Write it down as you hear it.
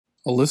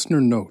A listener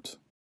note: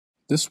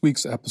 this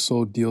week's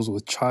episode deals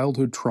with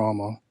childhood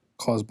trauma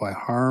caused by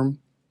harm,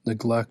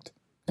 neglect,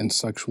 and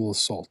sexual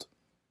assault.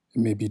 It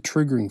may be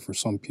triggering for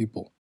some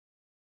people.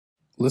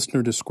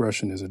 Listener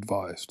discretion is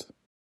advised.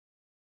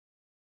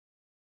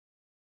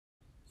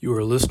 You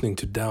are listening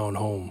to Down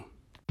Home.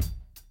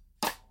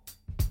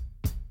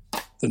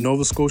 The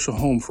Nova Scotia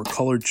Home for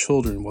Colored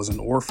Children was an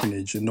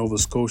orphanage in Nova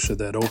Scotia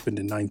that opened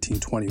in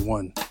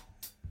 1921.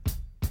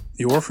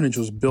 The orphanage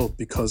was built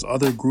because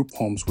other group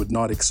homes would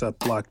not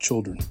accept black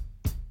children.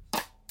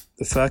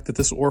 The fact that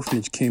this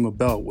orphanage came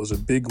about was a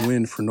big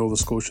win for Nova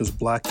Scotia's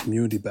black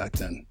community back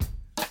then.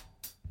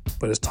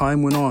 But as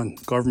time went on,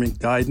 government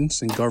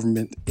guidance and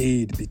government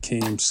aid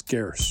became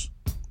scarce.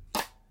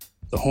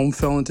 The home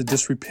fell into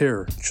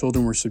disrepair.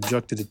 Children were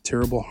subjected to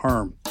terrible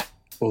harm,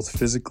 both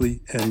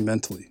physically and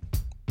mentally.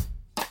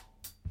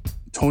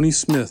 Tony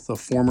Smith, a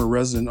former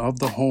resident of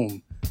the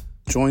home,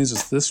 joins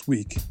us this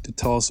week to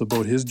tell us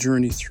about his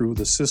journey through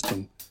the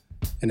system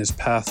and his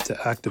path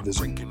to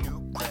activism.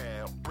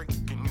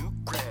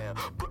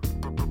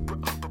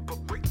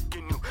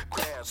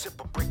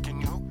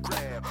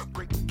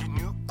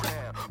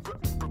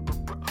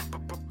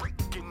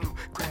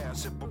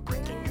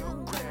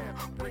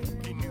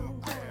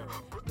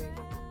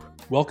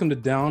 Welcome to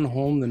Down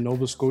Home, the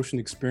Nova Scotian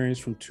experience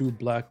from two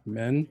black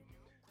men.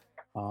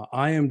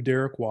 I am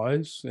Derek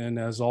Wise, and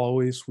as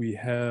always, we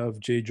have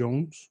Jay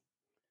Jones.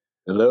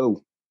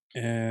 Hello.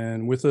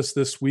 And with us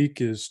this week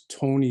is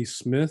Tony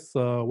Smith.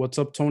 What's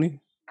up, Tony?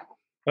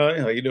 Hi,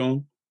 how you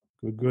doing?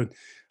 Good.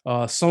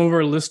 Some of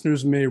our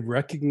listeners may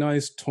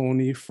recognize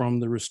Tony from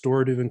the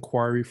restorative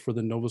inquiry for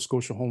the Nova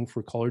Scotia Home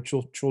for Colored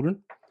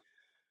Children.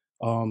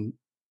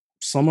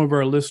 Some of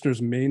our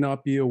listeners may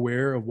not be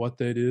aware of what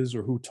that is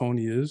or who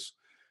Tony is.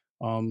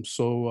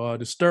 So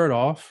to start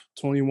off,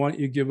 Tony, why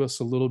don't you give us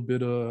a little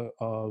bit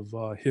of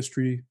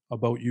history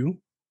about you?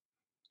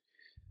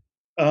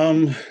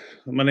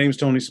 My name's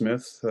Tony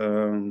Smith.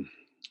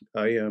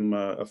 I am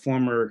a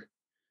former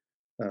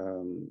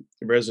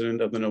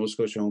resident of the Nova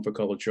Scotia Home for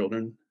Colored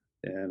Children,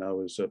 and I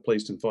was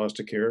placed in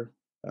foster care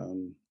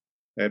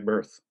at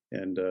birth,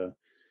 and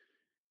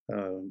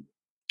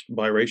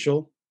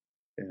biracial,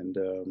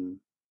 and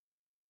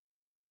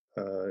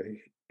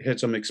had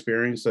some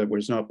experience that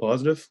was not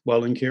positive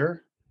while in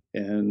care.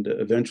 And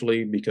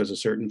eventually, because of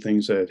certain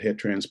things that had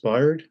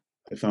transpired,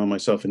 I found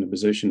myself in a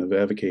position of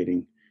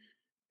advocating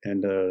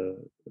and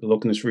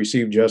looking to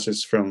receive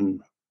justice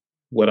from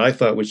what I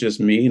thought was just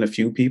me and a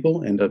few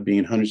people, ended up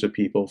being hundreds of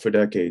people for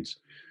decades.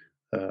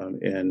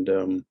 And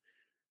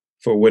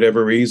for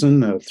whatever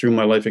reason, through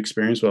my life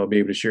experience, I'll be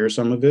able to share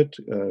some of it,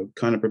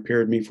 kind of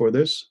prepared me for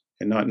this,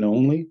 and not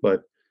knowingly,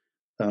 but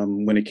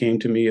when it came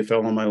to me, it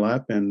fell on my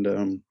lap, and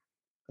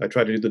I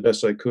tried to do the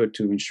best I could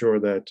to ensure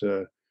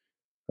that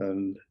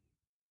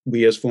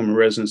we as former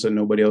residents and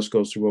nobody else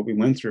goes through what we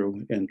went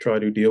through, and try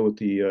to deal with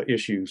the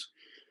issues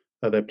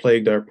that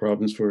plagued our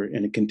province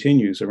and it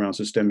continues around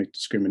systemic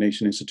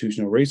discrimination,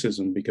 institutional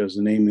racism, because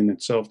the name in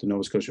itself, the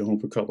Nova Scotia Home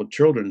for Colored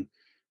Children,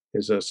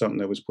 is something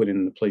that was put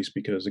into place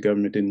because the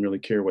government didn't really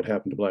care what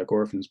happened to black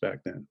orphans back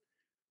then.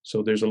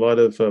 So there's a lot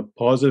of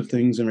positive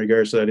things in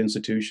regards to that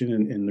institution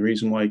and the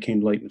reason why it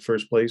came to light in the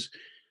first place.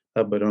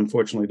 But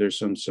unfortunately, there's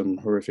some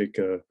horrific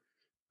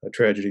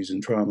tragedies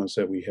and traumas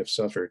that we have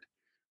suffered.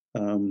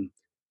 Um,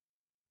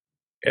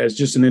 as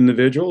just an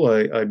individual,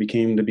 I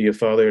became to be a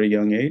father at a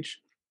young age,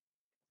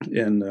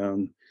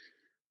 and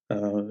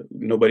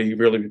nobody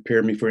really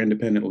prepared me for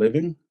independent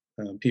living.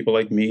 People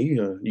like me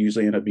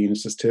usually end up being a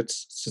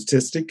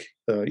statistic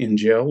in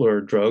jail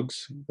or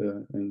drugs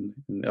and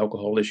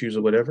alcohol issues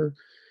or whatever.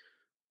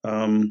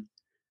 Um,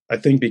 I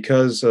think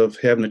because of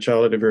having a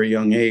child at a very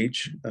young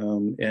age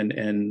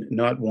and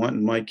not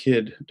wanting my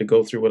kid to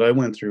go through what I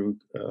went through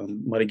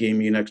might have gave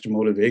me an extra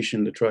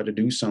motivation to try to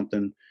do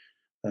something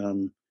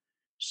um,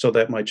 so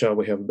that my child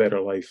would have a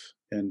better life.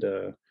 And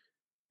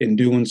in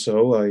doing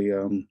so, I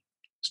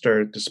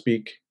started to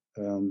speak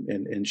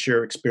and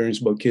share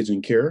experience about kids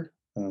in care.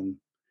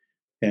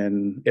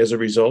 And as a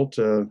result,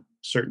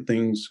 certain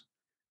things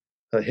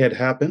had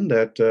happened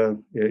that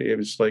it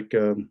was like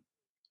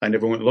I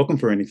never went looking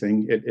for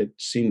anything. It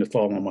seemed to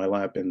fall on my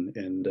lap,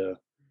 and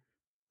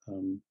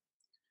um,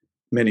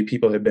 many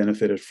people have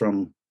benefited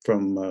from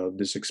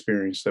this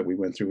experience that we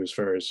went through as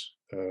far as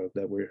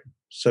that we're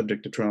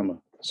subject to trauma.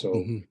 So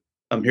Mm-hmm.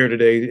 I'm here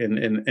today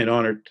and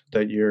honored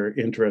that you're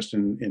interested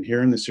in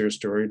hearing this here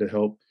story to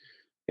help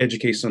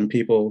educate some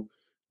people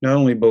not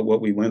only about what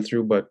we went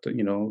through, but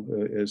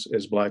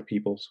as Black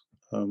peoples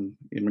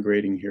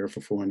immigrating here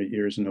for 400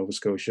 years in Nova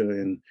Scotia,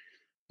 and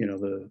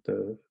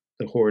the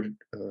horrid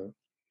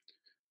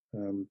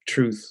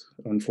truth,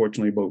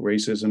 unfortunately, about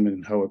racism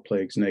and how it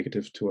plagues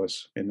negative to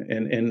us,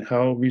 and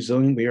how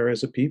resilient we are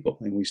as a people,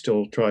 and we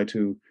still try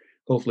to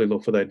hopefully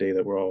look for that day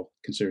that we're all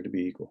considered to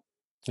be equal.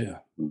 Yeah.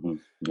 Mm-hmm.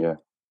 Yeah.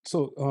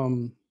 So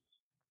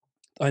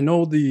I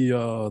know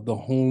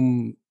the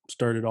home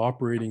started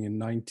operating in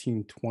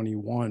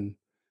 1921.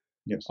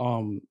 Yes.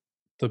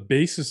 The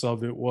basis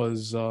of it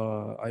was,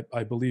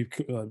 I believe,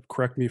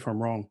 correct me if I'm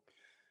wrong,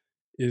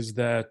 is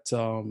that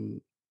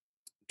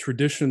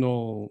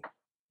traditional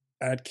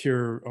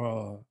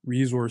AdCare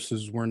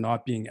resources were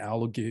not being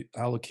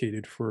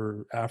allocated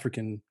for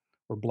African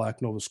or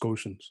Black Nova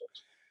Scotians.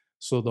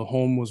 So the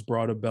home was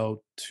brought about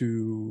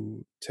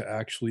to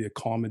actually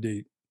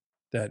accommodate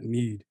that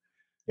need.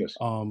 Yes.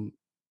 Um,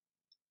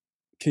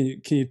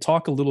 can you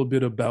talk a little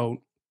bit about,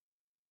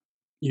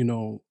 you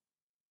know,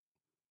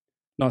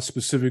 not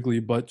specifically,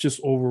 but just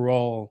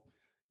overall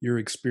your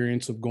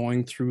experience of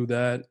going through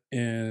that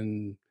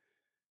and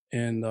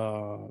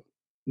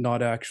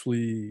not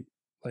actually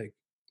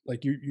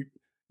like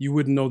you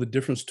wouldn't know the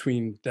difference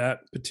between that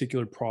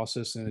particular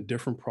process and a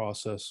different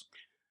process.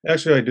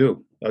 Actually, I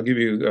do. I'll give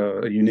you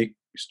a unique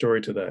story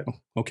to that.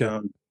 Oh, okay.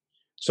 Um,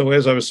 so,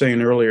 as I was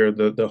saying earlier,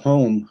 the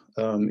home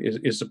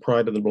is the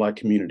pride of the Black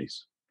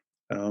communities.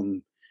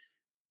 Um,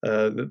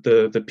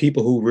 the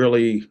people who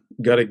really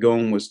got it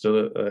going was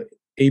the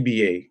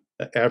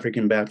ABA,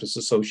 African Baptist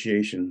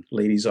Association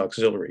Ladies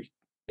Auxiliary.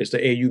 It's the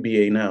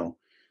AUBA now.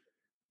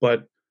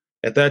 But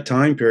at that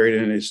time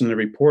period, and it's in the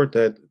report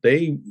that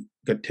they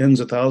got tens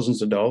of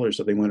thousands of dollars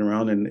that they went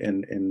around and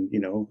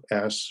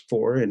asked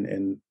for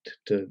and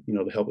to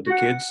to help with the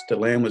kids. The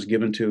land was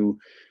given to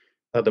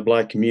the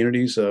Black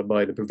communities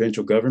by the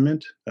provincial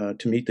government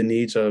to meet the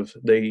needs of.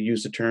 They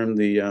used the term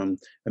the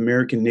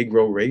American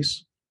Negro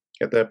race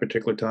at that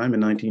particular time in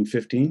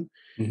 1915,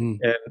 Hmm.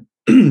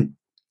 and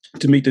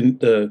to meet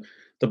the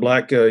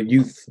Black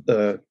youth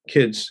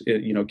kids,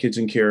 kids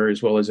in care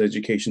as well as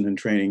education and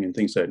training and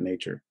things of that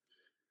nature.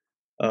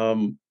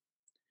 Um,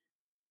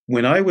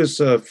 when I was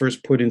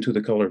first put into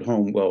the colored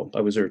home, well,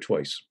 I was there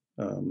twice.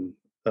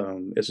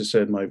 As I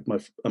said,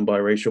 I'm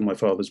biracial. My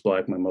father's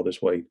Black, my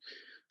mother's white.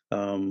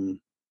 Um,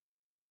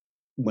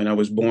 when I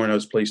was born, I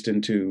was placed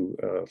into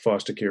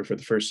foster care for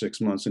the first 6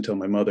 months until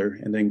my mother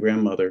and then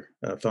grandmother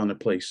found a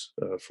place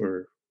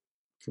for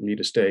me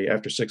to stay.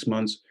 After 6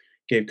 months,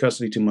 gave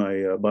custody to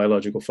my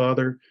biological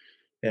father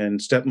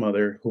and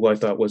stepmother, who I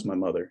thought was my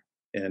mother.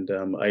 And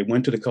I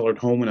went to the colored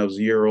home when I was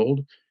a year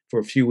old for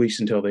a few weeks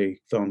until they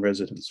found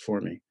residence for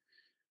me.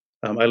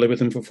 I lived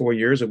with him for 4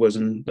 years. It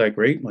wasn't that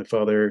great. My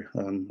father,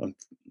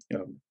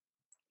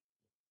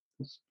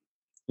 it's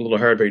a little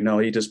hard right now.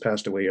 He just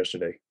passed away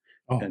yesterday,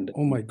 Oh, and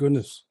oh my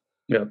goodness.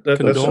 yeah, I'm that's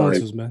sorry. okay.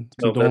 Condolences, man.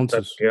 No, that's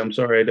Condolences. okay. I'm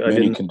sorry. I Many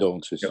didn't. Yeah,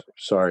 condolences.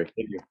 Sorry.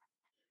 thank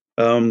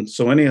you.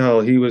 So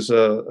anyhow, he was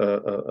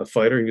a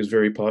fighter. He was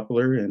very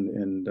popular,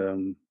 and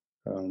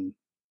um,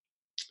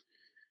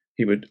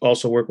 he would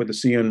also work with the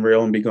CN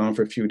Rail and be gone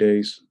for a few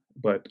days.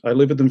 But I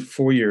lived with him for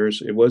 4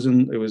 years. It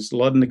wasn't. It was a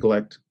lot of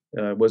neglect.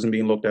 Wasn't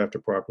being looked after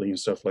properly and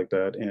stuff like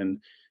that. And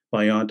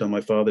my aunt on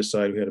my father's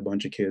side, who had a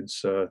bunch of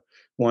kids,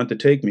 wanted to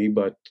take me,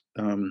 but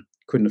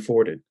couldn't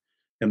afford it.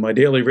 And my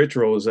daily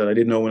ritual is that I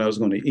didn't know when I was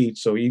going to eat.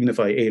 So even if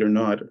I ate or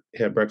not,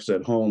 had breakfast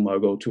at home,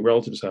 I'd go to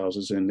relatives'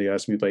 houses and they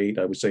asked me if I ate.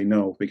 I would say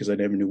no because I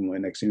never knew where my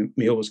next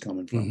meal was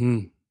coming from. Hmm.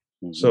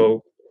 Mhm.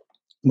 So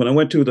when I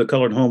went to the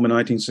colored home in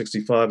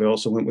 1965, I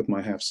also went with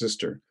my half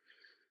sister.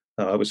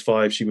 I was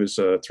 5, she was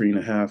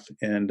 3.5.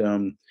 And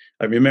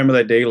I remember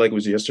that day like it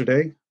was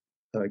yesterday.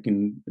 I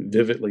can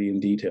vividly in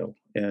detail.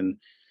 And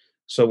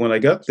so when I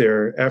got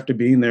there, after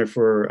being there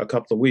for a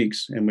couple of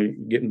weeks, and we're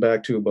getting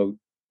back to about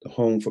the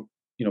home for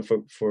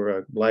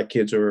Black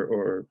kids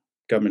or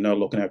government not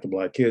looking after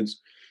Black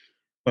kids.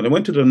 When I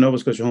went to the Nova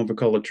Scotia Home for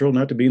Colored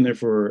Children, after being there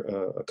for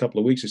a couple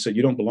of weeks, they said,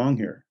 "You don't belong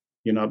here.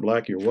 You're not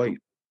Black. You're white."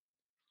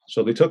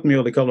 So they took me out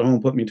of the colored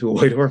home, put me to a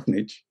white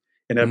orphanage,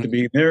 and after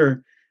being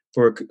there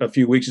for a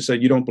few weeks, they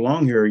said, "You don't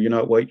belong here. You're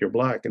not white. You're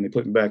Black," and they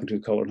put me back into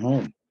the colored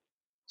home.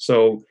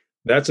 So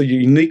that's a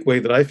unique way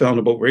that I found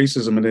about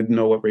racism and didn't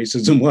know what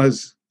racism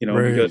was,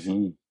 Right. because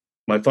Mhm.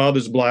 my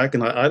father's Black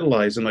and I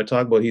idolize him. I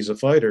talk about he's a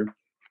fighter,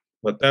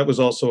 but that was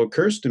also a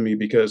curse to me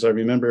because I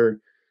remember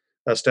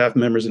staff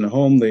members in the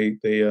home, they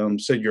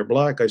said, "You're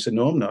Black." I said,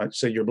 "No, I'm not."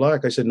 Said, "You're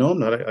Black." I said, "No, I'm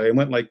not." I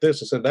went like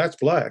this. I said, "That's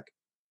Black."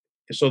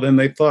 So then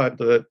they thought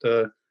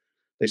that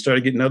they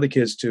started getting other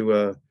kids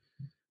to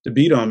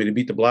beat on me, to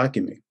beat the Black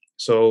in me.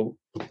 So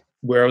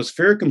where I was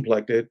fair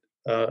complected,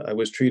 I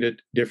was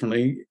treated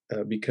differently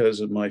because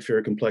of my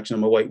fair complexion.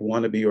 I'm a white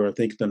wannabe, or I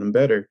think that I'm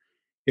better.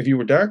 If you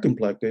were dark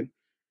complected,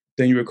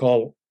 then you were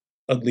called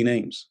ugly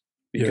names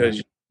Yeah.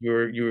 because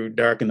you're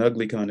dark and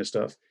ugly kind of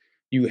stuff.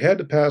 You had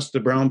to pass the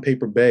brown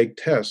paper bag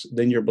test,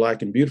 then you're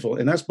Black and beautiful,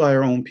 and that's by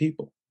our own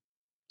people.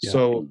 Yeah.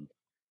 So Mhm.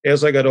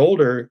 as I got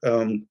older,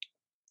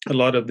 a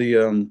lot of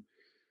the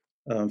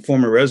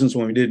former residents,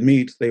 when we did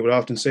meet, they would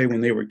often say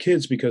when they were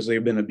kids, because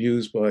they've been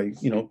abused by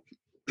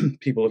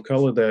people of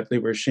color, that they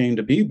were ashamed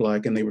to be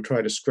Black and they would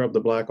try to scrub the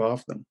Black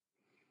off them.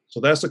 So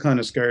that's the kind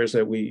of scars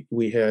that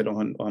we had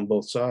on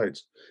both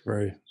sides.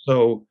 Right.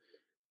 So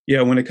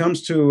yeah, when it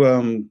comes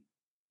to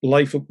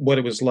life, what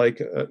it was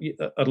like,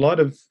 a lot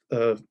of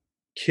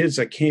kids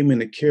that came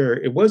into care,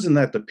 it wasn't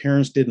that the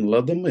parents didn't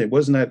love them. It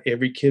wasn't that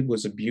every kid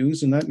was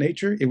abused in that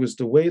nature. It was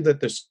the way that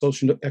their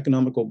social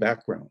economical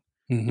background.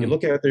 You Hmm.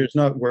 look at there's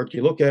not work.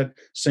 You look at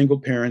single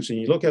parents, and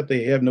you look at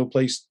they have no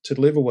place to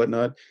live or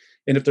whatnot.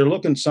 And if they're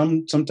looking,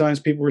 sometimes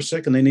people were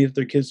sick and they needed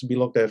their kids to be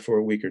looked at for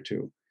a week or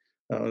two.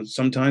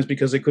 Sometimes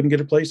because they couldn't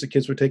get a place, the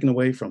kids were taken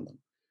away from them.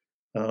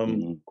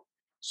 Mhm.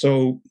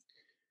 So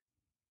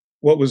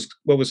what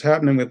was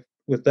happening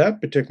with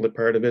that particular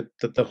part of it,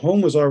 that the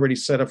home was already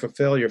set up for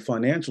failure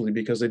financially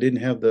because they didn't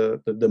have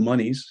the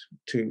monies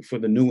to for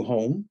the new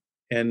home.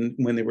 And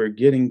when they were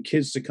getting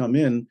kids to come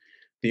in,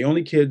 the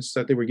only kids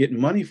that they were getting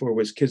money for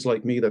was kids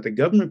like me that the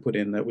government put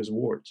in, that was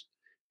wards.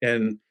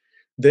 And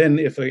then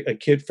if a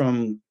kid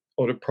from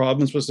other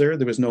province was there,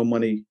 there was no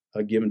money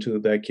given to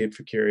that kid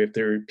for care. If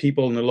there are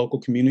people in the local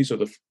communities or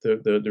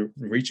the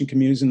region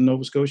communities in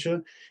Nova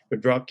Scotia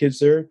would drop kids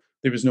there,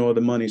 there was no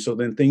other money. So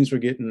then things were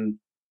getting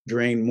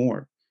drained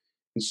more.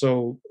 And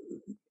so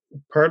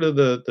part of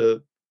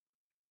the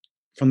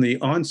from the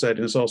onset,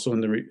 and it's also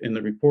in in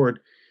the report,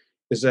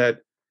 is that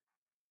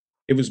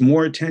it was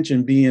more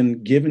attention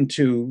being given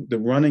to the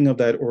running of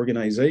that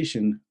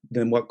organization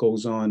than what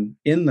goes on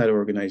in that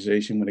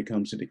organization when it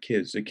comes to the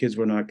kids. The kids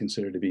were not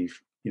considered to be,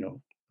 you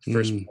know,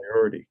 first Mm,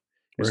 priority.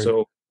 And right.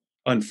 so,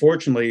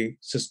 unfortunately,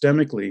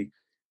 systemically,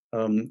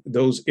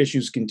 those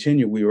issues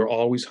continue. We were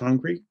always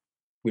hungry.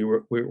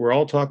 We're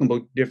all talking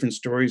about different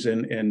stories,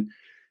 and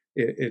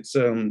it's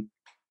the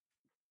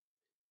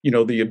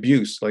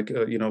abuse. Like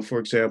for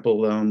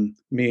example,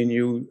 me and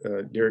you,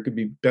 Derek, could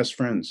be best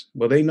friends.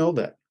 Well, they know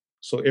that.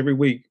 So every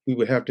week we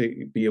would have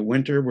to be a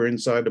winter. We're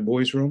inside the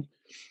boys' room,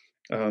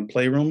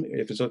 playroom.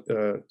 If it's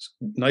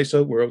nice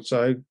out, we're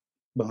outside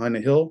behind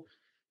the hill.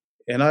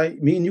 And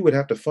me and you would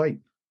have to fight.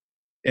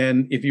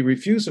 And if you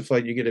refuse to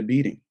fight, you get a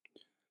beating.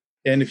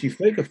 And if you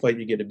fake a fight,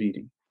 you get a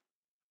beating.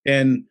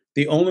 And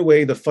the only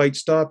way the fight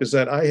stopped is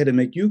that I had to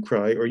make you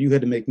cry or you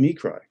had to make me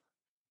cry.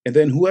 And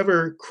then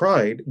whoever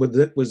cried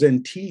was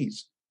then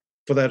teased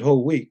for that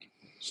whole week.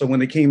 So when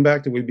they came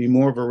back, there would be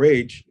more of a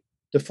rage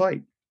to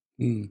fight.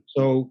 Mm,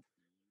 So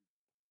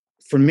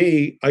for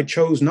me, I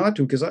chose not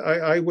to because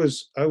I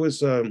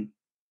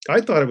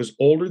thought I was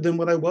older than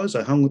what I was.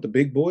 I hung with the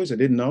big boys. I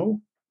didn't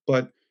know,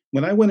 but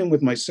when I went in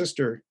with my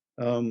sister,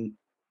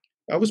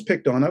 I was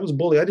picked on. I was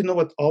bullied. I didn't know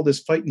what all this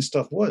fighting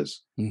stuff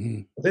was.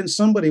 mhm. But then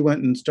somebody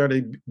went and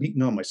started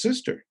beating on my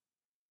sister.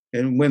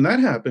 And when that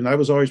happened, I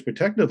was always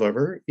protective of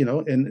her,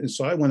 and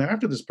so I went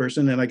after this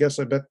person, and I guess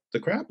I bet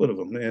the crap out of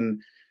them.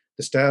 And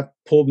the staff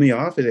pulled me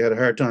off. They had a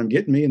hard time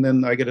getting me, and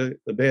then I get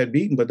a bad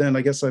beating. But then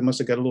I guess I must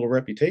have got a little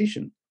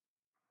reputation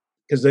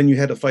because then you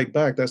had to fight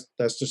back. That's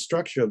the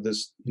structure of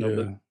this,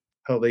 Yeah.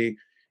 how they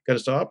got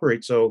us to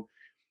operate. So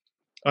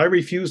I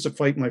refused to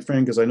fight my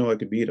friend because I know I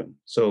could beat him.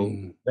 So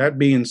Mm, that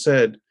being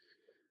said,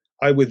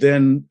 I would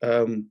then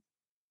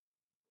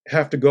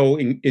have to go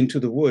into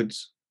the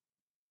woods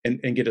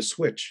and get a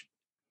switch.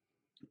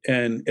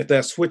 And if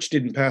that switch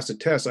didn't pass the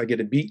test, I get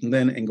a beaten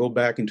then and go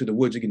back into the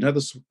woods and get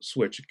another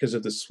switch. Because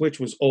if the switch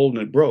was old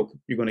and it broke,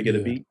 you're going to get a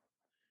yeah. beat.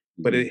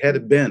 But Mhm. it had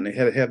to bend. It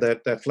had to have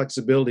that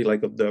flexibility,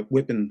 like of the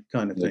whipping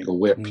kind of Like thing. a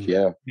whip, Mm,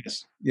 yeah.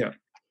 Yes, yeah.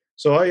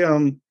 So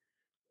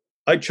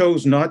I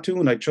chose not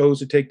to, and I chose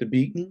to take the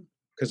beating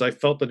because I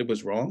felt that it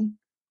was wrong.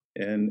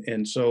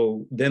 And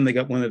so then they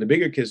got one of the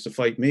bigger kids to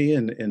fight me,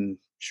 and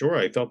sure,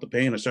 I felt the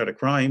pain. I started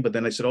crying, but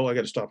then I said, "Oh, I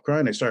got to stop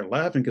crying." I started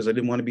laughing because I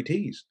didn't want to be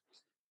teased.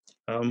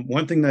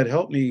 One thing that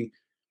helped me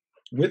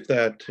with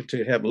that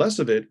to have less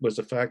of it was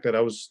the fact that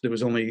there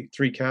was only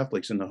 3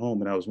 Catholics in the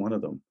home, and I was one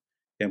of them.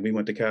 And we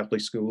went to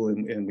Catholic school,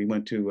 and we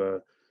went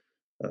to,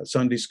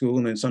 Sunday school,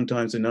 and then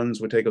sometimes the nuns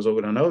would take us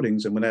over on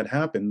outings, and when that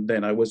happened,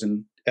 then I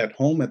wasn't at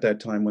home at that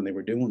time when they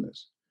were doing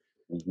this.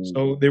 Mhm.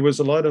 So there was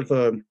a lot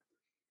of,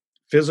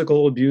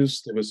 physical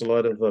abuse, there was a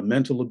lot of,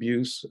 mental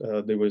abuse,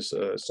 there was,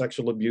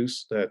 sexual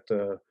abuse that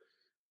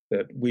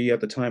we at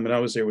the time when I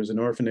was there was an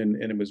orphan, and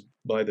it was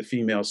by the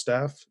female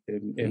staff,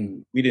 and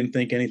mm, we didn't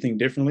think anything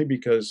differently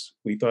because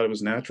we thought it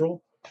was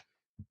natural.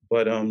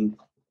 But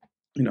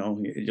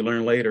you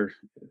learn later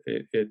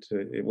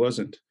it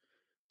wasn't.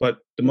 But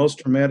the most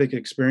traumatic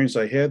experience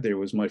I had there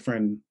was my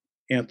friend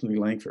Anthony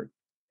Langford,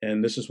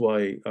 and this is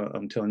why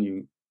I'm telling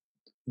you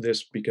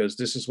this because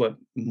this is what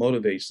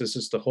motivates. This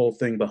is the whole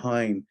thing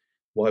behind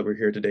why we're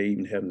here today,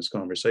 even having this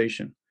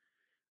conversation.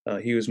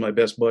 He was my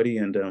best buddy,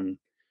 and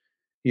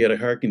he had a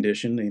heart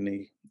condition, and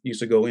he used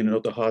to go in and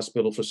out the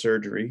hospital for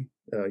surgery.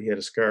 He had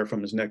a scar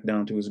from his neck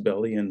down to his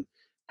belly, and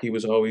he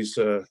was always.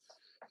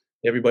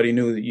 Everybody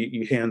knew that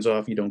you hands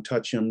off, you don't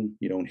touch him,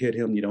 you don't hit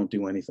him, you don't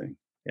do anything.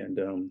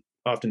 And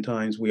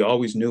oftentimes, we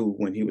always knew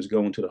when he was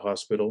going to the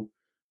hospital.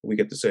 We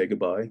get to say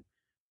goodbye,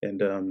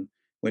 and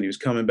when he was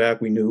coming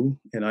back, we knew.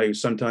 And I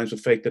sometimes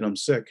would fake that I'm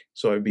sick,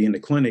 so I'd be in the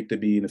clinic to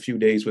be in a few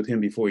days with him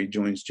before he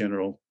joins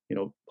general,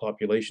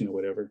 population or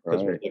whatever,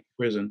 because we're Right. in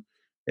prison.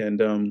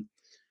 And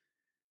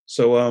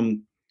so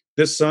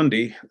this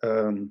Sunday,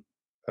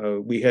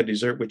 we had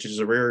dessert, which is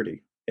a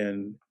rarity.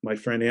 And my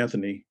friend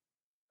Anthony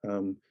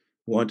um,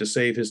 wanted to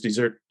save his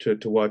dessert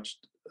to watch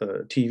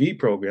a TV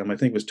program. I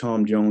think it was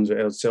Tom Jones or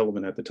Ed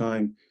Sullivan at the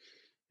time,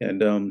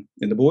 and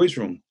in the boys'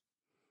 room.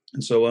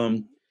 And so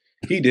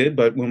he did.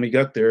 But when we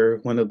got there,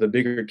 one of the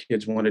bigger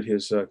kids wanted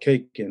his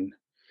cake, and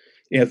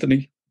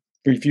Anthony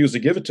refused to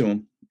give it to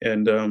him.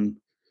 And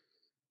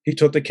he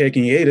took the cake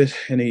and he ate it,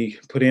 and he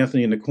put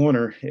Anthony in the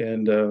corner.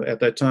 And at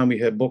that time, we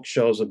had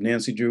bookshelves of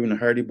Nancy Drew and the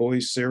Hardy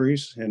Boys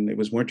series, and it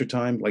was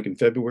wintertime, like in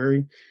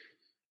February.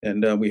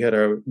 And we had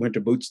our winter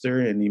boots there,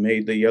 and he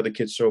made the other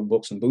kids throw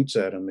books and boots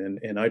at him.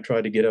 And I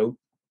tried to get out,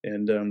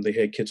 and they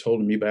had kids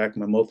holding me back.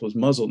 My mouth was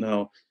muzzled.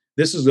 Now,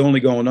 this is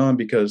only going on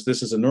because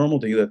this is a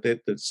normality that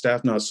the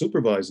staff not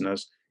supervising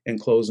us and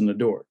closing the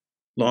door.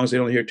 As long as they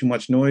don't hear too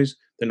much noise,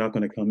 they're not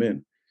going to come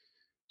in.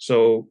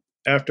 So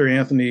after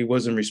Anthony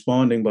wasn't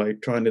responding by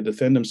trying to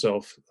defend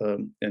himself,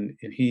 and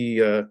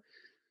he,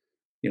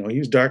 he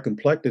was dark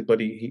complected, but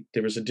he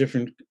there was a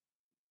different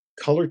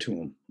color to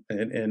him,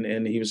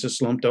 and he was just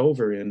slumped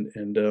over,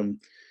 and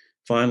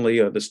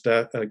finally the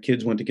staff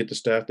kids went to get the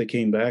staff. They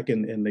came back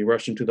and they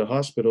rushed him to the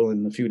hospital,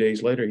 and a few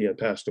days later he had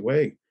passed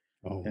away.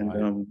 Oh And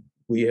my.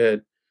 we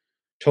had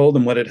told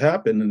them what had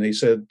happened, and they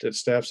said that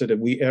staff said if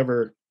we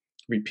ever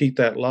repeat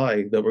that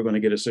lie, that we're going to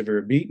get a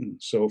severe beating.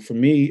 So for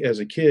me as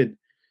a kid,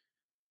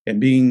 and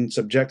being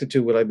subjected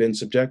to what I've been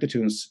subjected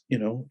to, and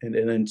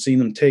and then seeing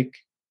them take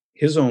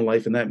his own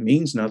life, and that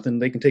means nothing.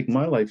 They can take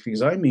my life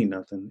because I mean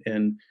nothing.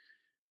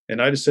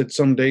 And I just said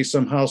someday,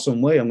 somehow,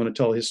 some way, I'm going to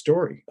tell his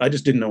story. I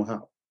just didn't know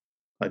how.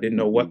 I didn't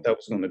know what that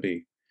was going to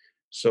be.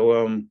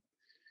 So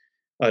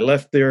I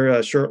left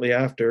there shortly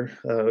after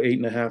 8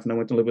 and a half, and I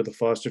went to live with a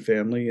foster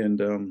family,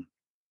 and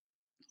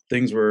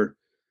things were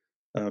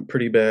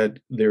pretty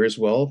bad there as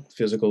well.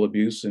 Physical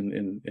abuse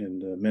and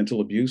mental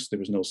abuse. There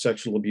was no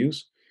sexual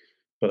abuse.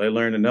 But I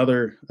learned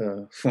another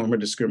form of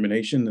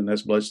discrimination, and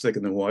that's blood thicker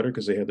than water,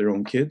 because they had their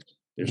own kids.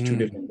 There's two Mm.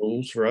 different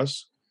rules for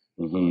us.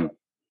 Mm-hmm.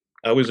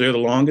 I was there the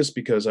longest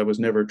because I was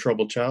never a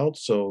troubled child.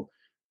 So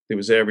there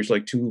was average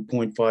like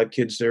 2.5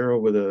 kids there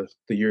over the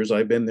years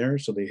I've been there.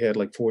 So they had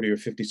like 40 or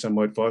 50 some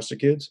odd foster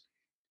kids.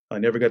 I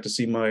never got to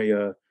see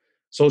my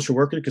social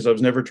worker because I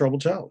was never a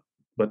troubled child.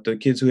 But the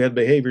kids who had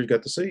behaviors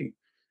got to see.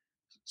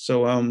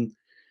 So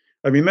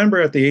I remember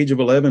at the age of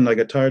 11, I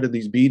got tired of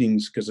these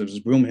beatings because it was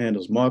broom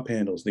handles, mop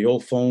handles, the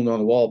old phone on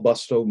the wall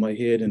busted over my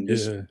head, and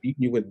just Yeah.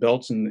 beating you with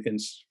belts and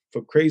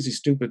for crazy,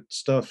 stupid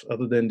stuff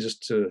other than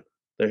just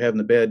they're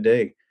having a bad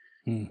day.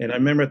 Mm. And I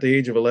remember at the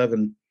age of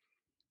 11,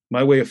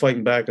 my way of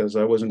fighting back is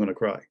I wasn't going to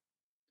cry.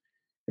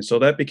 And so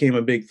that became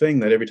a big thing,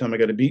 that every time I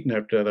got a beating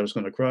after that, I was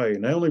going to cry.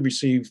 And I only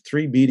received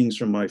 3 beatings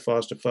from my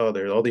foster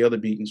father. All the other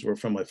beatings were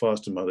from my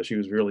foster mother. She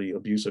was really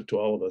abusive to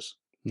all of us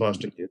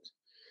foster kids.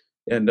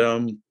 And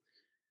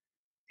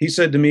he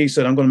said to me, he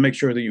said, I'm going to make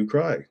sure that you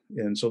cry.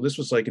 And so this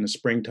was like in the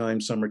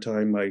springtime,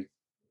 summertime. I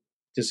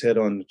just had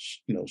on,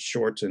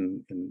 shorts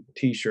and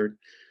t-shirt.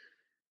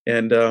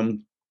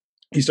 And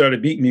he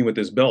started beating me with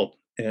his belt,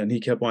 and he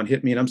kept on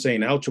hitting me. And I'm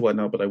saying, ouch, or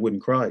whatnot, but I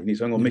wouldn't cry. And he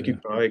said, I'm going to make you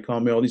cry. He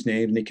called me all these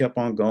names, and he kept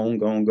on going,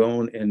 going,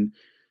 going. And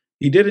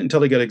he did it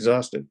until he got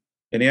exhausted.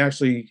 And he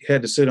actually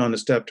had to sit on the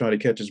step trying to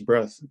catch his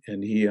breath.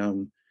 And he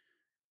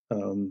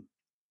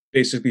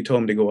basically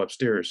told me to go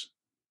upstairs,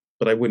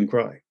 but I wouldn't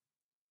cry.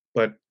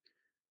 But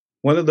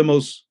one of the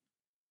most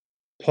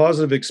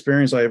positive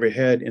experience I ever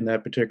had in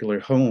that particular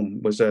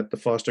home was at the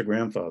foster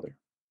grandfather.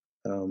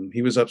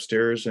 He was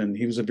upstairs, and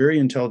he was a very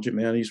intelligent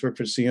man. He used to work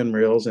for CN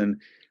Rails,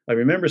 and I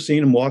remember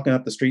seeing him walking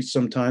up the streets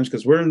sometimes,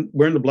 because we're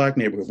in the black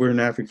neighborhood. We're in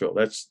Africville.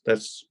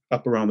 That's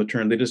up around the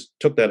turn. They just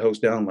took that house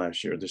down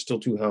last year. There's still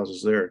 2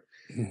 houses there,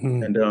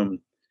 Mm-hmm. and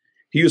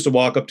he used to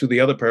walk up to the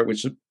other part,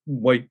 which is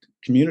white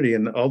community,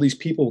 and all these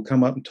people would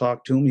come up and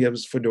talk to him. He had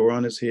his fedora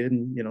on his head,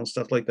 and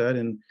stuff like that.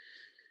 And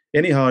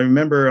anyhow, I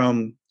remember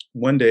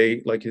one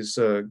day, like his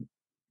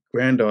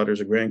granddaughters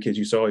or grandkids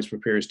used to always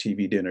prepare his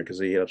TV dinner because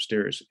they ate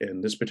upstairs.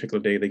 And this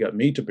particular day, they got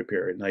me to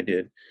prepare it, and I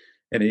did.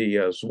 And he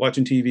was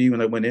watching TV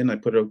when I went in. I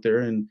put it out there,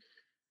 and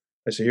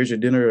I said, "Here's your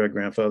dinner,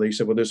 grandfather." He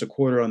said, "Well, there's a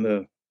quarter on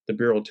the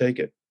bureau. Take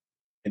it."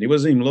 And he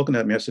wasn't even looking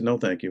at me. I said, "No,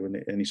 thank you."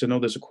 And he said, "No,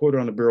 there's a quarter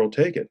on the bureau.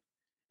 Take it."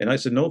 And I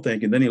said, "No,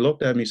 thank you." And then he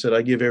looked at me and said,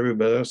 "I give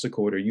everybody else a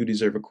quarter. You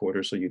deserve a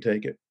quarter, so you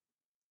take it."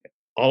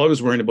 All I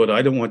was worrying about,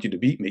 I don't want you to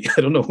beat me.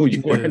 I don't know who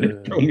you are in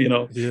this Yeah.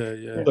 room. Yeah.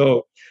 Yeah.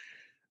 So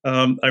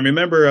I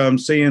remember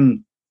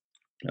seeing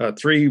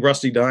 3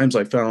 rusty dimes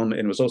I found,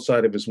 and it was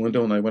outside of his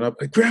window. And I went up,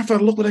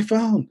 "Grandfather, look what I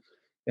found."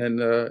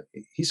 And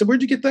he said,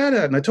 "Where'd you get that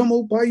at?" And I told him,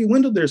 "Oh, by your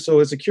window there." So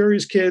as a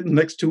curious kid, the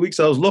next 2 weeks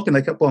I was looking,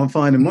 I kept on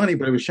finding money,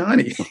 but it was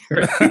shiny.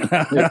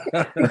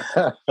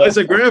 I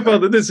said,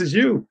 "Grandfather, this is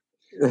you."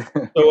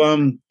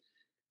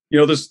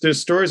 So there's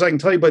stories I can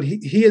tell you, but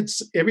he had,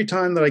 every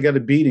time that I got a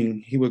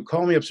beating, he would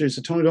call me upstairs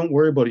and say, "Tony, don't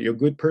worry about it. You're a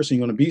good person.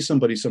 You're going to be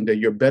somebody someday.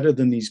 You're better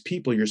than these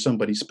people. You're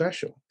somebody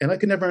special." And I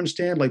could never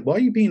understand, like, why are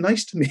you being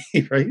nice to me,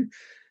 right?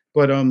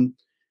 But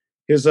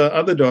his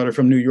other daughter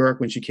from New York,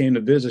 when she came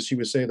to visit, she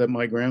would say that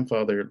my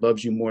grandfather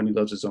loves you more than he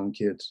loves his own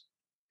kids.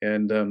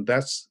 And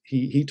that's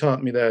he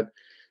taught me that,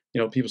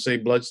 people say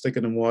blood's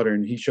thicker than water,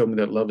 and he showed me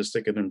that love is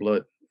thicker than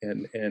blood.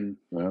 And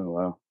Oh,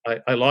 wow.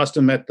 I lost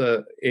him at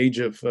the age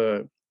of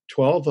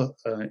 12,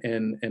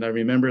 and I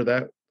remember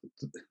that,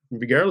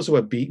 regardless of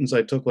what beatings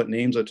I took, what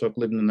names I took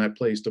living in that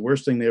place, the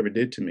worst thing they ever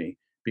did to me,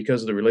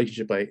 because of the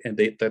relationship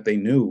that they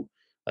knew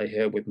I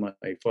had with my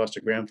foster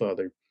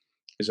grandfather,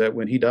 is that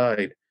when he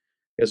died,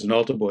 as an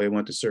altar boy, I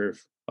went to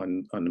serve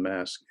on the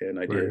mask, and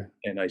I did. Right.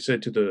 And I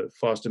said to the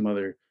foster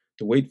mother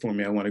to wait for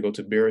me. I want to go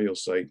to the burial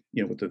site,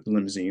 with the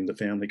limousine, the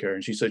family car.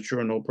 And she said,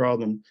 sure, no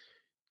problem.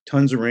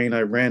 Tons of rain.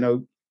 I ran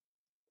out.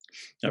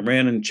 I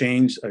ran and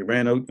changed. I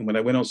ran out, and when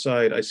I went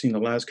outside, I seen the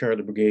last car of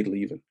the brigade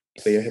leaving.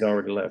 They had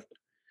already left.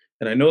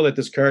 And I know that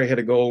this car had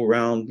to go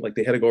around, like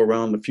they had to go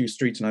around a few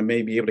streets, and I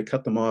may be able to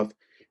cut them off.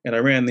 And I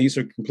ran. These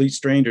are complete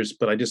strangers,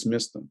 but I just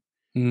missed them.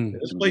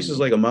 This place is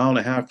like a mile and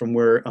a half from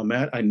where I'm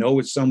at. I know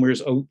it's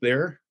somewheres out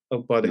there,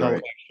 up by the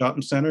Halifax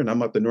Shopping Center, and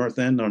I'm up the north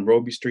end on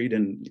Roby Street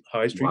and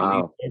High Street.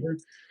 Wow.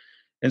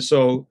 And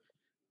so,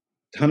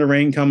 ton of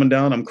rain coming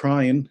down. I'm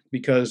crying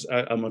because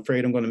I'm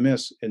afraid I'm going to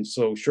miss. And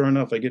so, sure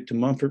enough, I get to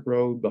Mumford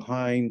Road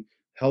behind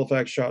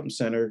Halifax Shopping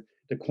Center,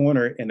 the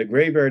corner, and the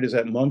graveyard is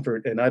at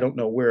Mumford, and I don't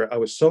know where. I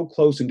was so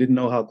close and didn't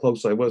know how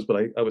close I was,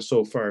 but I was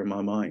so far in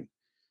my mind.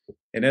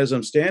 And as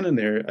I'm standing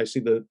there, I see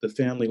the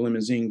family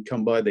limousine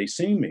come by. They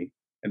seen me,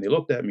 and they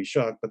looked at me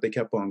shocked, but they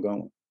kept on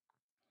going.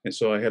 And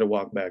so I had to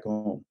walk back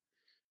home.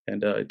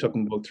 And it took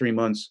them about 3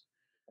 months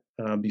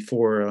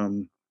before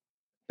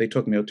they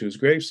took me out to his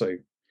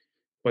gravesite.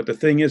 But the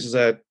thing is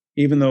that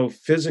even though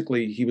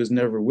physically he was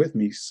never with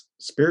me,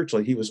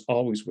 spiritually he was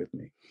always with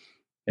me.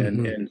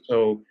 And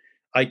so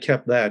I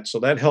kept that. So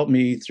that helped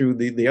me through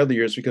the other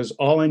years, because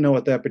all I know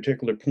at that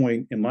particular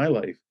point in my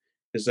life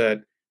is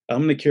that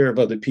I'm in the care of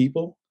other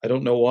people. I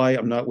don't know why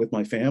I'm not with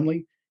my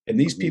family. And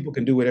these people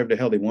can do whatever the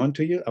hell they want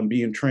to you. I'm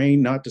being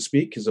trained not to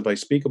speak, because if I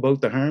speak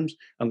about the harms,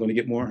 I'm going to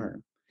get more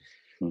harm.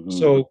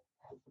 So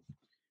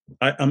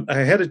I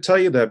had to tell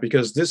you that,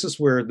 because this is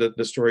where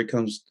the story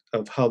comes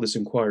of how this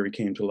inquiry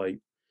came to light.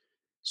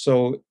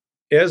 So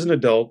as an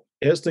adult,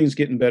 as things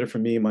getting better for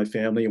me and my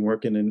family and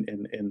working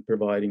and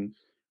providing,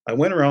 I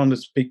went around to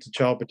speak to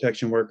child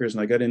protection workers,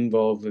 and I got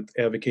involved with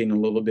advocating a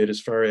little bit as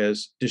far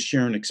as just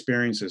sharing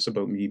experiences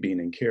about me being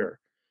in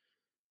care.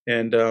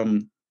 And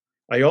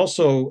I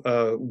also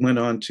went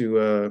on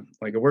to,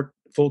 I worked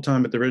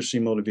full-time at the Registry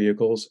of Motor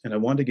Vehicles, and I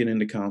wanted to get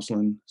into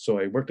counseling. So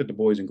I worked at the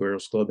Boys and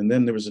Girls Club, and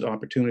then there was an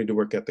opportunity to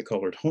work at the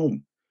Colored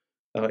Home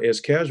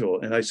as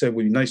casual. And I said, it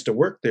would be nice to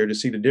work there to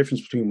see the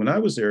difference between when I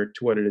was there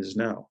to what it is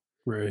now.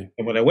 Right.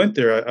 And when I went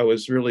there, I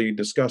was really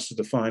disgusted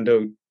to find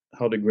out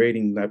how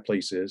degrading that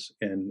place is.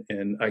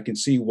 And I can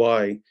see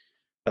why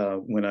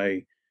when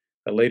I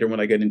later, when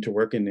I get into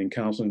working in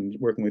counseling,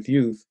 working with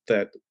youth,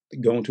 that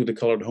going to the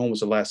Colored Home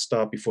was the last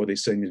stop before they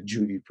send you to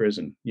juvie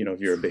prison,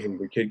 if you're a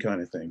behavior kid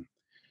kind of thing.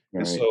 Right.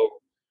 And so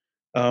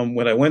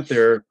when I went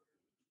there,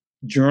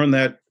 during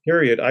that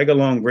period, I got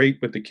along great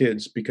with the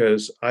kids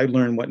because I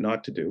learned what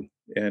not to do.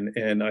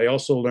 And I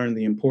also learned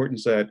the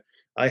importance that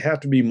I have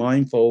to be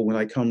mindful when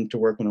I come to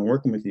work, when I'm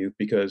working with youth,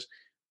 because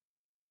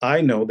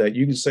I know that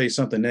you can say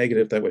something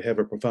negative that would have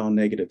a profound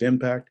negative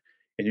impact,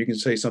 and you can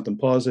say something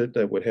positive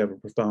that would have a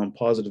profound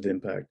positive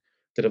impact.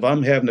 That if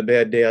I'm having a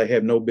bad day, I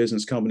have no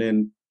business coming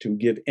in to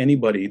give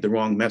anybody the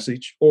wrong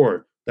message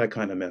or that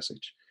kind of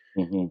message.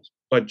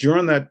 But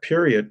during that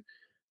period,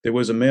 there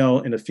was a male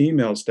and a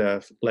female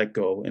staff let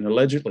go, and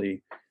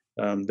allegedly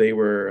they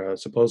were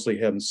supposedly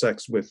having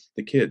sex with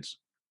the kids.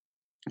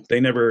 They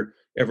never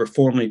ever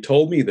formally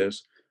told me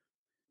this,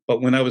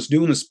 but when I was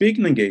doing the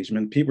speaking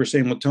engagement, people were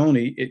saying, well,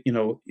 Tony,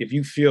 if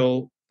you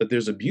feel that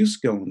there's abuse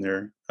going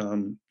there,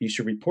 you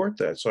should report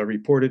that. So I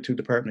reported to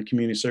Department of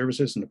Community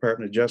Services and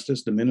Department of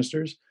Justice, the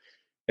ministers,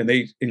 and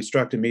they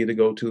instructed me to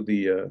go to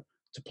the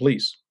to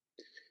police.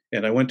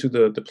 And I went to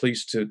the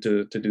police to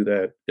do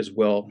that as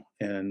well.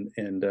 And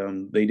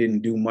they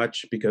didn't do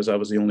much because I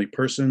was the only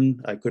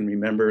person. I couldn't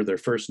remember their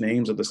first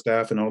names of the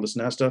staff and all this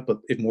and that stuff. But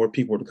if more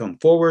people were to come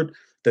forward,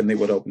 then they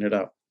would open it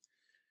up.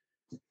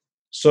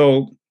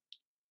 So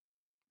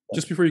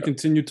just before you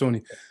continue,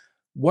 Tony,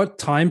 what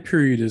time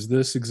period is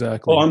this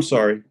exactly? Oh, I'm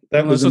sorry.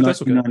 That was in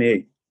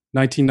 1998.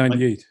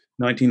 1998.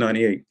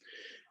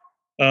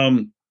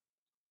 1998.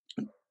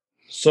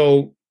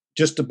 So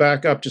just to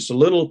back up just a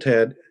little,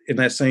 Ted, in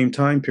that same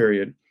time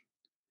period,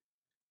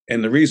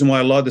 and the reason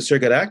why Law de Serre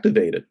got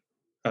activated,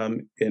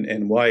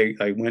 and why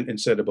I went and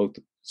sent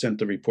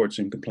the reports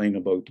and complained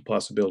about the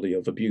possibility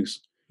of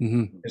abuse,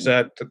 is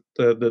that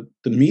the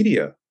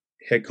media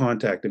had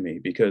contacted me,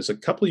 because a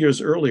couple of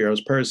years earlier, I was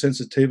part of a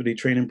sensitivity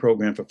training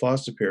program for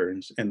foster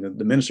parents, and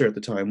the minister at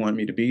the time wanted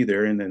me to be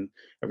there. And then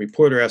a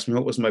reporter asked me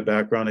what was my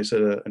background. I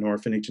said an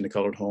orphanage and a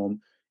Colored Home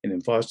and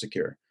in foster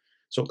care.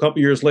 So a couple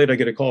of years later, I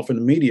get a call from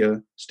the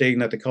media stating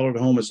that the Colored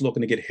Home is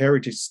looking to get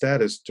heritage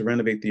status to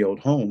renovate the old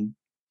home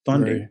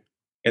funding,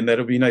 and that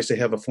it would be nice to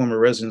have a former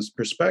resident's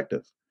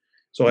perspective.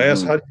 So I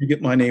asked, how did you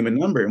get my name and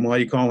number, and why are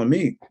you calling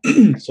me?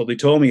 So they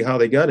told me how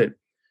they got it.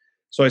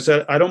 So I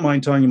said, I don't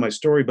mind telling you my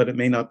story, but it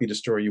may not be the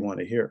story you want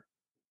to hear.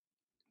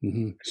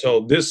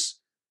 So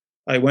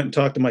I went and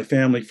talked to my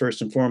family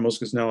first and foremost,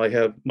 because now I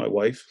have my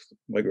wife,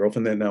 my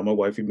girlfriend, and now my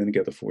wife. We've been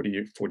together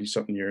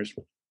 40-something years.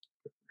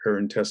 Her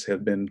and Tess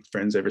have been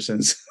friends ever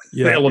since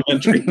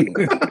elementary,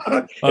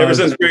 ever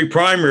since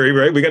pre-primary,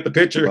 right? We got the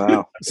picture.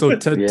 Wow. So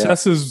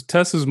Tess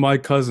is my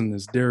cousin,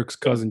 is Derek's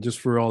cousin, just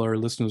for all our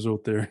listeners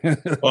out there.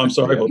 Oh, I'm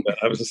sorry about that.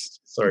 I was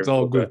just sorry. It's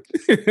all good.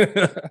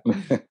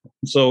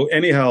 So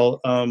anyhow,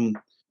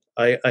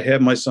 I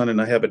have my son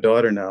and I have a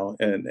daughter now,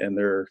 and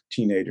they're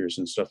teenagers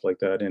and stuff like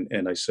that.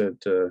 And I said,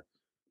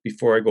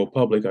 before I go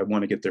public, I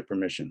want to get their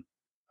permission.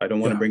 I don't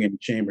want to Yeah. bring any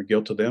shame or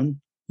guilt to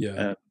them.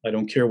 Yeah. I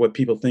don't care what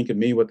people think of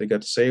me, what they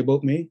got to say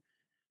about me,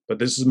 but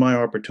this is my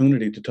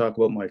opportunity to talk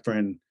about my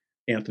friend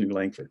Anthony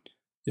Langford.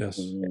 Yes.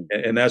 Mhm.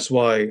 And that's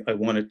why I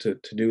wanted to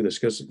do this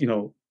because,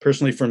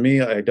 personally for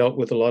me, I dealt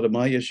with a lot of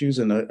my issues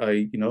and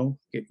I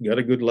got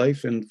a good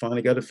life and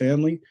finally got a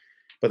family.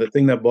 But the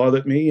thing that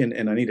bothered me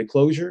and I needed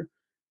closure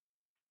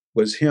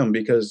was him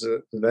because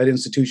that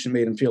institution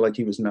made him feel like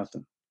he was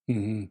nothing.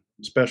 Hmm.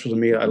 Special to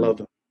me. I Mhm. love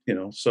him.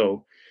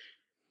 So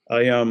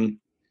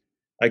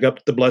I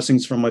got the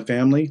blessings from my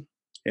family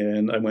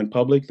and I went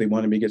public. They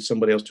wanted me to get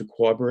somebody else to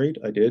cooperate.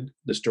 I did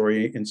the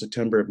story in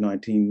September of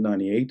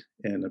 1998,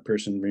 and the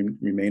person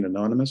remained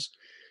anonymous.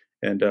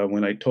 And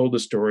when I told the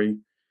story,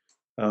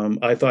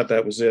 I thought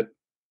that was it.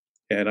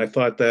 And I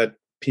thought that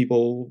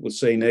people would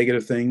say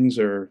negative things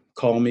or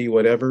call me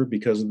whatever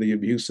because of the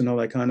abuse and all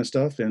that kind of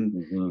stuff.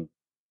 Mhm.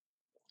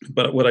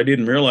 But what I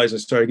didn't realize, I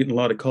started getting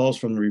a lot of calls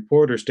from the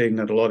reporter stating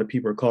that a lot of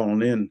people are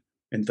calling in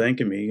and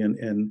thanking me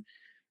and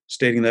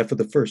stating that for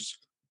the first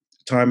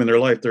time in their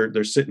life,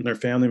 they're sitting their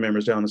family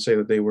members down and say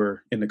that they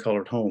were in the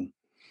colored home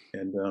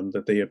and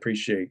that they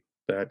appreciate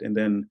that. And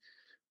then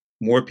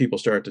more people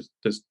start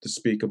to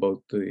speak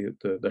about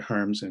the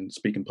harms and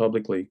speaking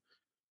publicly.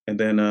 And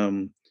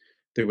then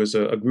there was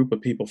a group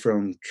of people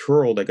from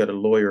Truro that got a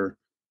lawyer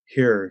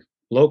here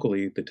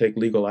locally to take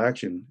legal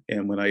action.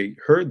 And when I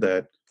heard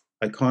that,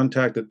 I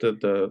contacted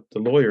the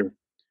lawyer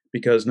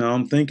because now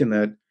I'm thinking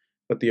that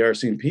what the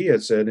RCMP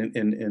had said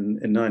in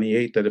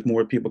 98 that if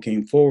more people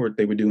came forward,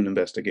 they would do an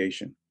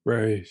investigation.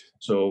 Right.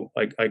 So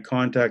I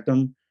contact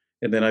them,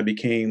 and then I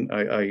became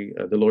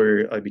the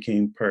lawyer. I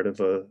became part of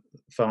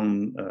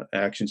found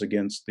actions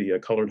against the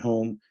Colored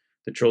Home,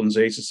 the Children's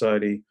Aid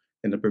Society,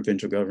 and the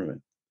provincial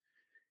government.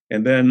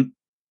 And then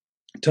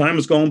time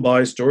was going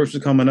by, stories were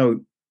coming out,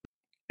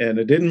 and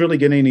it didn't really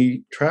get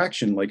any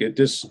traction. Like it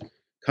just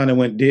kind of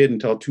went dead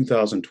until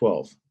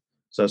 2012.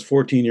 So that's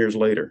 14 years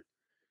later.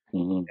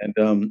 Mhm.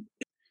 And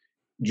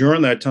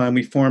during that time,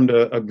 we formed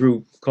a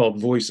group called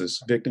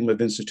Voices, Victim of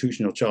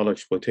Institutional Child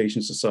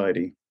Exploitation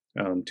Society,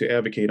 to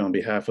advocate on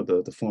behalf of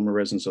the former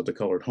residents of the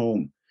Colored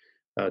Home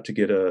to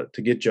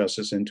get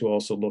justice and to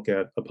also look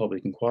at a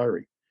public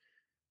inquiry.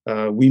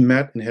 We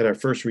met and had our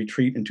first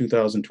retreat in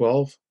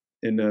 2012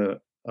 in the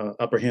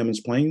Upper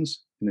Hammonds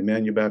Plains in the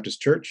Emmanuel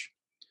Baptist Church.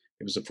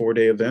 It was a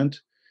 4-day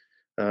event.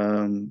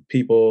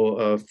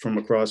 People from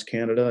across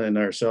Canada and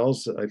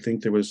ourselves, I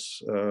think there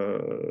was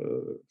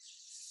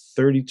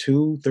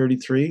 32,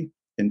 33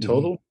 in Hmm.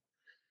 total.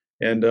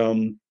 And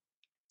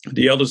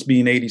the eldest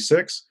being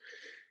 86.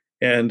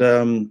 And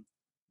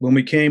when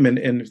we came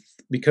and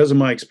because of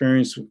my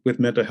experience with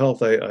mental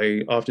health,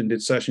 I often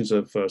did sessions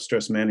of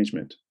stress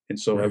management. And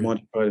so I Right.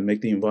 wanted to try to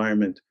make the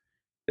environment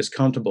as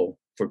comfortable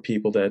for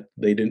people that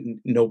they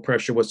didn't, no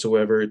pressure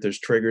whatsoever. If there's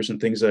triggers and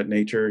things of that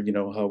nature,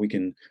 how we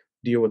can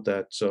deal with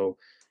that. So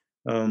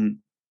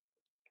um,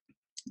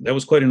 that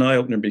was quite an eye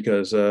opener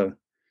because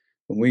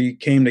when we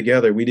came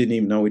together, we didn't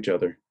even know each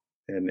other.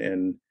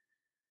 And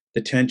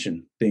the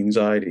tension, the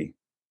anxiety,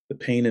 the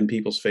pain in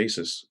people's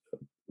faces,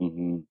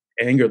 Mhm.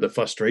 anger, the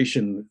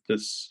frustration.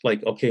 That's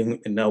like, okay,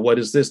 and now what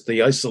is this?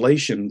 The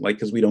isolation, like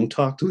because we don't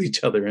talk to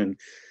each other. And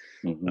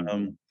Mhm.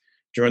 um,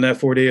 during that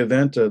 4-day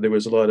event, there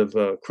was a lot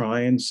of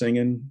crying,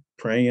 singing,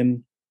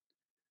 praying,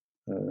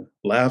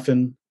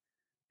 laughing.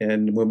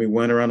 And when we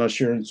went around our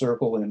sharing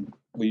circle, and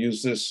we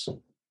used this.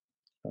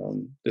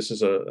 This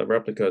is a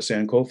replica of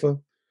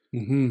Sankofa,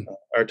 Hmm.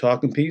 our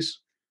talking piece.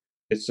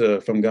 It's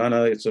from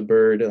Ghana. It's a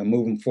bird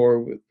moving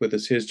forward with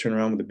his turn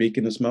around with a beak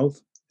in his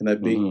mouth, and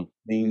that beak Mhm.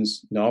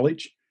 means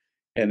knowledge.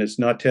 And it's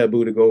not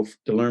taboo to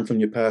to learn from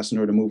your past in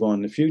order to move on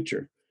in the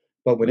future.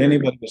 But when Very good.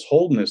 anybody was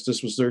holding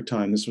this was their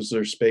time, this was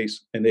their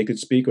space, and they could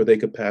speak or they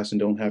could pass and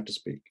don't have to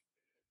speak.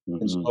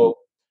 And Mhm. so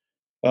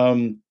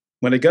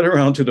when it got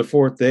around to the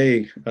fourth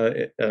day,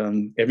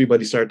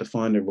 everybody started to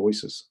find their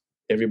voices.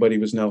 Everybody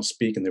was now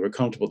speaking. They were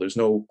comfortable. There's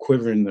no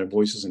quivering in their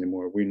voices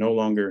anymore. We're no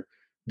longer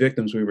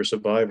victims. We were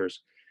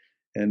survivors.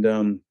 And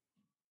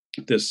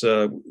this,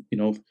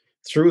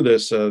 through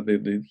this,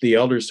 the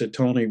elders said,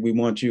 Tony, we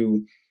want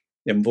you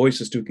and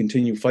voices to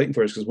continue fighting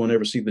for us because we'll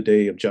never see the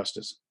day of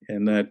justice.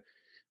 And that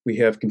we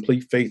have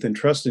complete faith and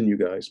trust in you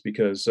guys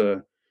because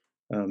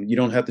you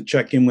don't have to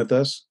check in with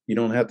us. You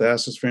don't have to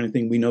ask us for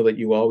anything. We know that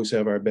you always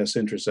have our best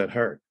interests at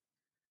heart.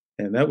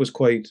 And that was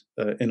quite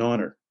an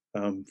honor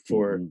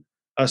for Mhm.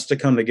 us to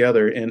come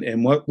together.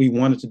 And what we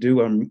wanted to do,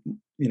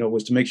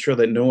 was to make sure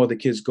that no other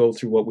kids go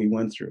through what we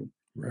went through,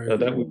 Right.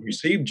 that we Mhm.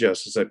 receive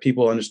justice, that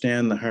people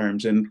understand the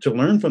harms, and to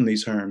learn from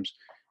these harms,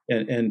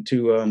 and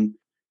to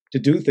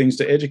do things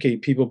to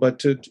educate people, but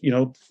to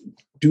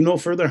do no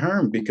further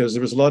harm because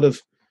there was a lot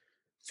of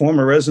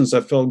former residents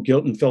that felt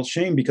guilt and felt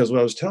shame because what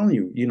I was telling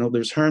you,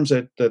 there's harms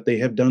that they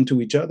have done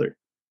to each other,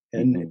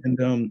 and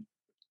Mhm.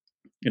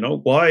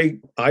 why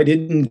I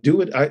didn't do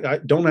it. I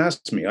don't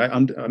ask me.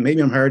 I'm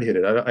maybe I'm hard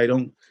headed. I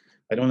don't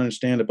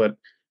understand it, but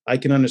I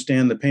can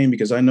understand the pain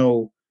because I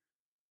know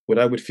what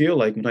I would feel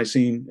like when I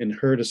seen and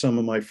heard of some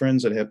of my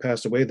friends that had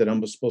passed away that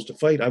I'm supposed to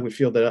fight, I would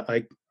feel that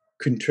I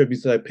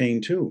contribute to that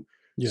pain too.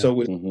 Yeah.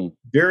 So it's Mhm.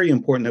 very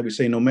important that we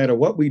say no matter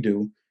what we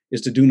do,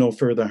 is to do no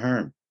further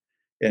harm,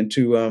 and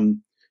to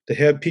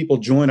have people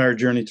join our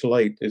journey to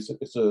light.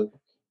 It's a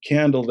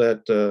candle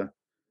that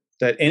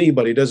that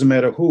anybody, doesn't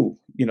matter who,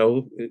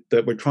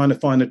 that we're trying to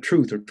find the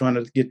truth, we're trying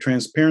to get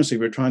transparency,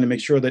 we're trying to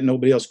make sure that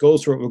nobody else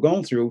goes through what we're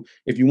going through.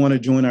 If you want to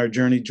join our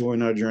journey to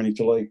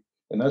light.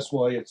 And that's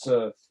why it's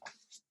the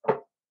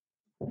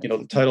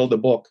title of the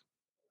book,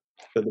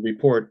 the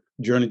report,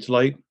 Journey to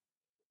Light,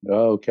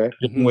 Oh, okay.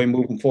 different way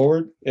moving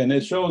forward. And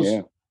it shows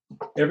Yeah.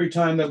 every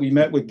time that we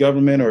met with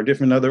government or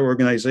different other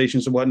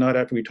organizations and whatnot,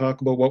 after we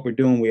talk about what we're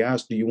doing, we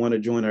ask, do you want to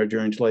join our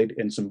journey to light?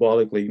 And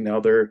symbolically,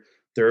 now they're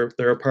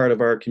a part of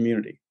our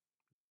community.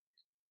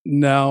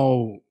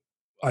 Now,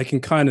 I can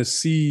kind of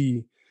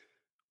see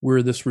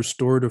where this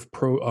restorative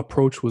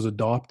approach was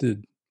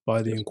adopted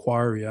by the Yes.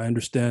 inquiry. I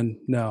understand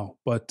now,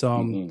 but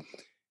Mhm.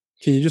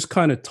 can you just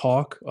kind of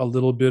talk a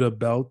little bit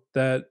about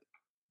that,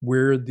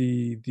 where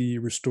the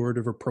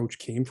restorative approach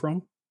came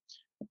from?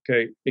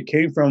 Okay, it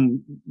came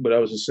from what I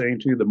was just saying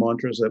to you, the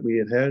mantras that we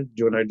had: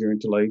 join our journey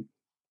to light,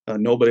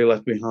 nobody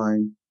left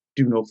behind,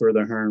 do no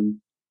further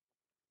harm.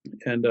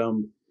 And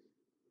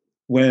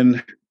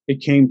when it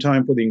came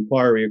time for the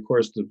inquiry, of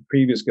course, the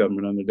previous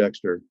government under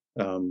Dexter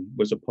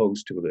was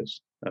opposed to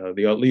this.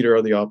 The leader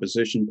of the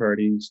opposition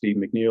party, Steve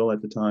McNeil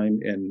at the time,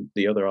 and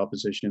the other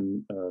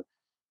opposition,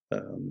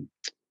 um,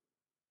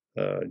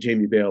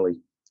 Jamie Bailey,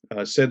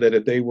 said that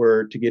if they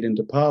were to get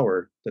into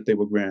power, that they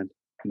would grant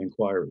an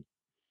inquiry.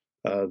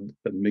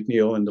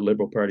 McNeil and the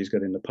Liberal parties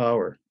got into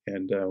power,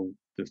 and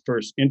the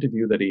first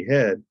interview that he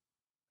had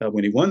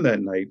when he won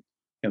that night,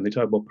 and they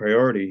talked about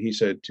priority, he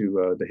said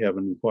to they have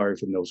an inquiry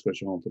for the Nova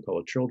Scotia Home for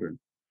Colored Children.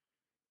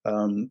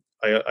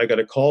 I got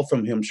a call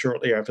from him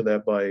shortly after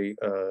that by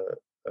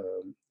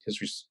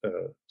his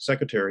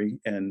secretary,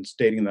 and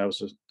stating that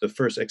was the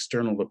first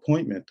external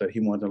appointment that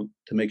he wanted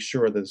to make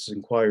sure that this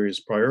inquiry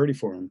is priority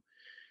for him.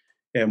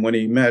 And when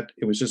he met,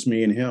 it was just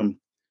me and him,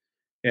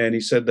 and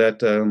he said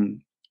that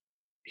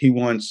he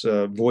wants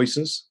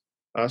voices,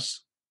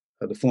 us,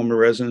 the former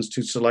residents,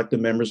 to select the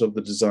members of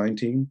the design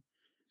team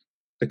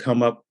to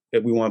come up.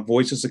 We want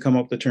voices to come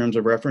up with the terms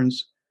of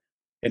reference,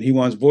 and he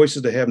wants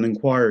voices to have an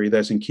inquiry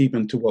that's in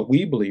keeping to what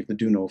we believe to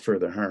do no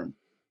further harm,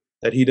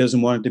 that he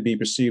doesn't want it to be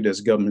perceived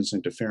as government's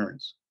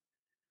interference.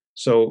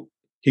 So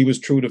he was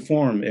true to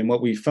form. And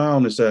what we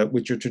found is that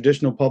with your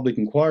traditional public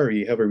inquiry,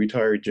 you have a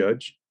retired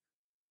judge,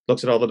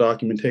 looks at all the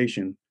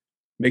documentation,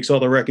 makes all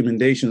the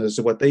recommendations as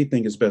to what they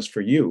think is best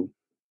for you.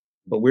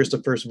 But where's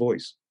the first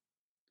voice?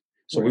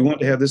 So we Right. want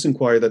to have this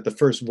inquiry that the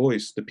first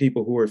voice, the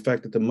people who are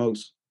affected the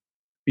most,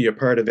 be a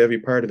part of every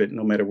part of it,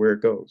 no matter where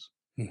it goes.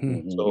 Hmm.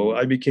 Mhm. So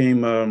I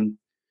became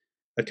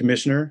a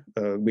commissioner.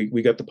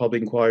 We got the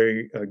public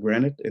inquiry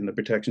granted in the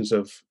protections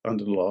of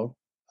under the law.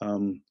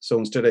 So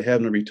instead of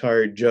having a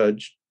retired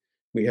judge,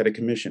 we had a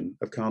commission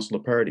of council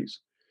of parties.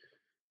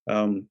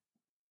 Um,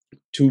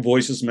 Two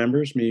Voices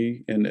members,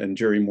 me and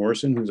Jerry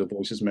Morrison, who's a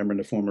Voices member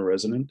and a former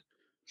resident,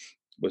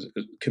 was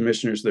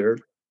commissioners there.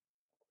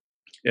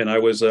 And I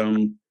was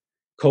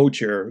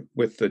co-chair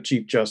with the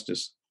Chief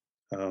Justice,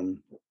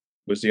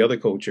 was the other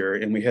co-chair,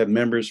 and we had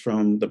members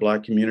from the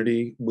Black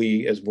community.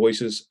 We, as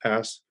Voices,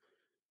 asked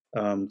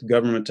the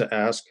government to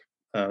ask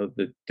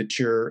the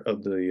chair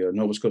of the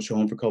Nova Scotia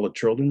Home for Colored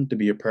Children to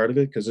be a part of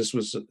it,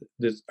 because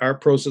our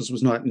process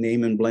was not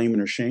naming, blaming,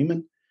 or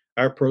shaming.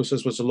 Our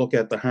process was to look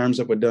at the harms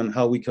that were done,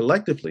 how we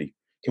collectively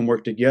can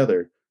work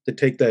together to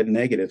take that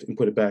negative and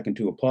put it back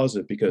into a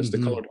positive, because the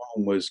Hmm. colored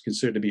home was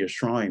considered to be a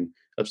shrine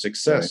of Right.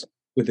 success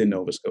within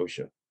Nova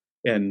Scotia.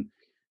 And,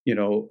 you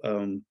know,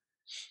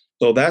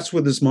 so that's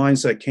where this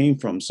mindset came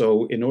from.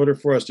 So in order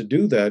for us to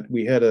do that,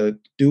 we had to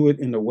do it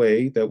in a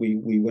way that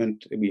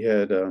we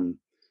had um,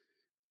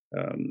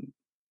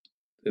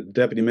 the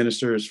deputy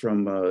ministers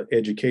from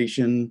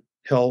education,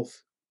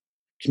 health,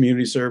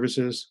 community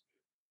services,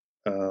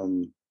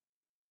 um,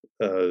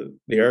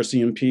 the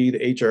RCMP, the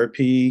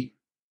HRP,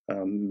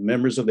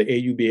 members of the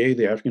AUBA,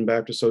 the African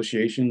Baptist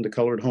Association, the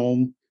Colored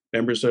Home,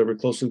 members that were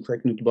closely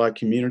connected to the Black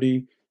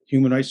community,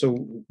 human rights.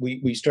 So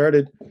we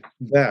started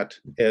that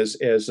as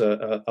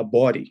a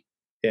body,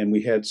 and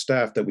we had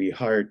staff that we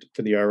hired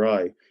for the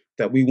RI,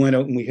 that we went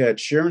out and we had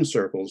sharing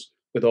circles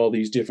with all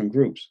these different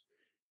groups.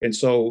 And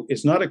so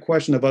it's not a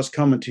question of us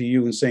coming to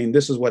you and saying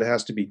this is what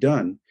has to be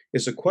done.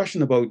 It's a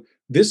question about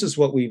this is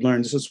what we've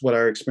learned, this is what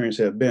our experience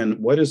have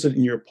been. What is it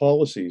in your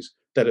policies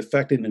that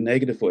affect it in a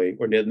negative way,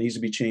 or that needs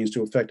to be changed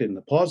to affect it in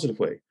a positive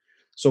way?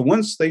 So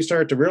once they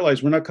start to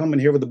realize we're not coming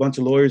here with a bunch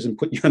of lawyers and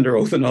putting you under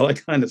oath and all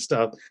that kind of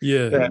stuff,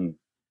 Yeah. that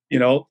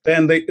Mhm.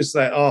 then it's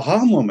that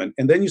aha moment,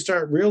 and then you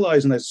start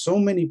realizing that so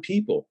many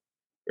people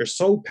are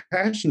so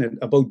passionate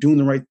about doing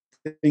the right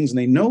things, and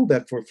they know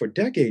that for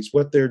decades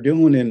what they're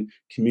doing in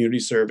community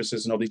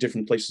services and all these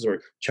different places,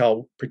 or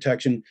child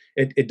protection,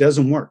 it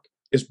doesn't work.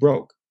 It's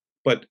broke.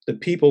 But the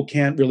people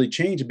can't really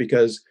change it,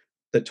 because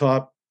the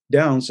top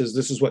down says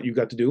this is what you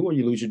got to do, or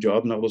you lose your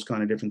job, and all those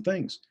kind of different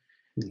things.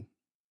 Mm.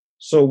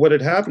 So what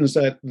had happened is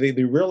that they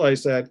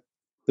realized that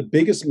the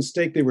biggest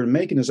mistake they were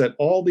making is that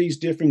all these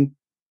different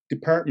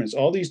departments,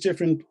 all these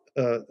different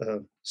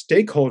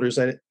stakeholders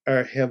that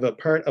have a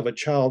part of a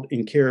child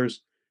in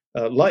care's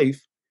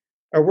life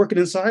are working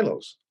in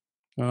silos.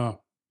 Oh,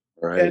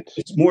 And Right.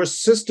 it's more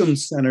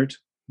system-centered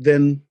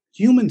than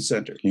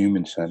human-centered.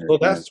 Human-centered. So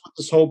that's what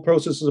this whole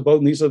process is about,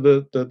 and these are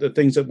the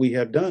things that we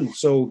have done.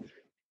 So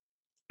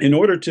in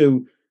order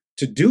to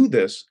do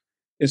this,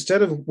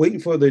 instead of waiting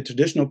for the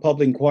traditional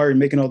public inquiry and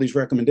making all these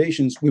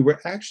recommendations, we were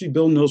actually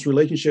building those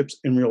relationships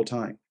in real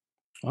time.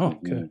 oh,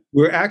 okay.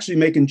 We were actually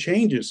making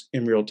changes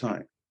in real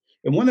time.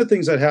 And one of the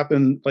things that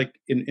happened, like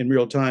in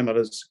real time, I'll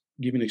just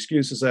give you an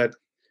excuse, is that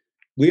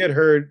we had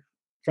heard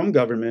from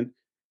government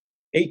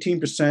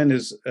 18%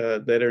 is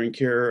that are in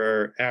care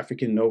are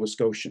African Nova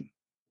Scotian.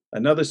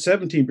 Another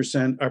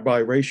 17% are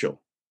biracial.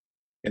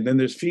 And then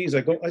there's fees.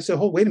 I said,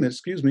 oh, wait a minute,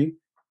 excuse me.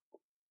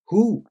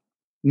 Who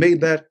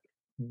made that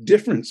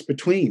difference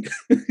between?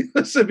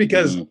 I said,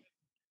 because Mhm.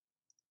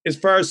 as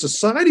far as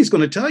society's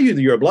going to tell you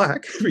that you're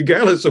black,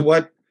 regardless of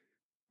what,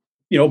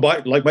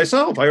 like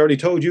myself, I already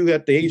told you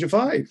at the age of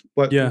 5.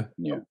 But Yeah.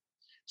 Yeah.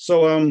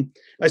 so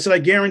I said, I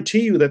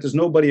guarantee you that there's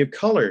nobody of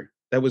color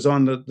that was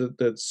on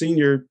the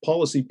senior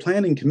policy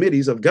planning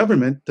committees of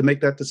government to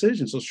make that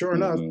decision. So sure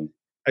enough, Mhm.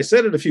 I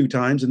said it a few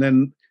times, and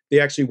then they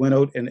actually went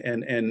out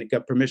and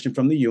got permission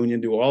from the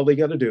union, do all they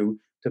got to do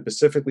to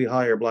specifically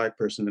hire a black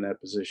person in that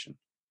position.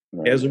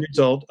 As a Right.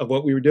 result of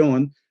what we were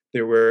doing,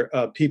 there were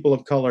people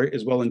of color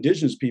as well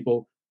indigenous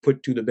people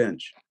put to the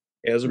bench.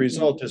 As a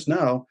result, just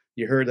now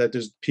you heard that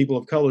there's people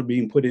of color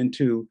being put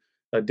into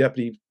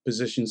deputy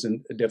positions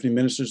and deputy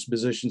ministers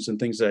positions and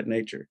things of that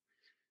nature.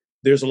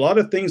 There's a lot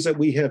of things that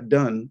we have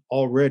done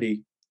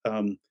already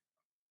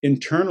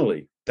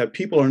internally that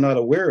people are not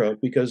aware of,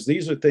 because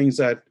these are things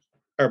that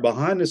are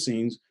behind the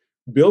scenes,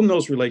 building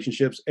those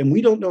relationships, and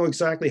we don't know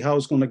exactly how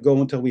it's going to go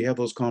until we have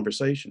those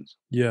conversations.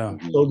 Yeah.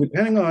 So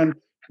depending on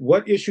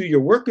what issue you're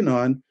working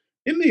on,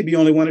 it may be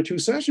only 1 or 2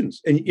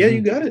 sessions, and yeah,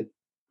 you got it,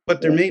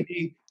 but there Yeah. may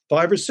be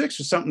 5 or 6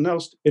 or something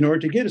else in order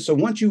to get it. So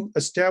once you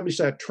establish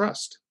that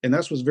trust, and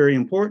that's what's very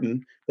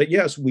important, that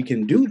yes, we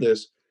can do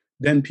this,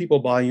 then people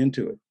buy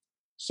into it.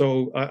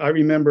 So I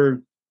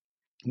remember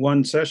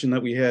one session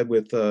that we had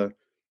with,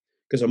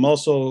 because I'm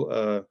also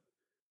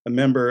a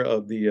member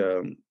of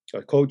the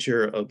a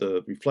co-chair of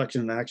the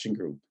Reflection and Action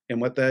Group, and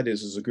what that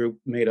is a group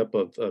made up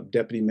of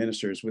deputy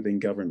ministers within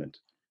government,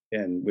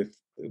 and with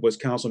was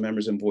council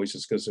members and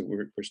voices, because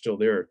we're still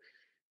there.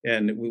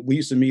 And we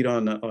used to meet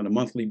on a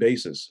monthly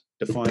basis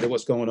to find out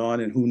what's going on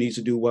and who needs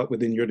to do what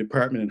within your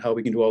department and how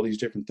we can do all these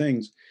different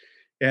things.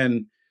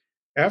 And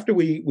after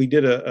we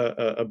did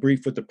a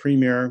brief with the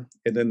premier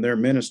and then their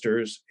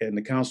ministers and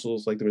the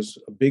councils, like there was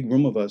a big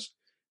room of us,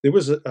 there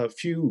was a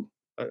few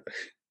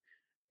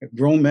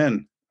grown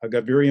men. I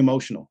got very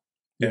emotional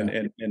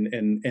Yeah.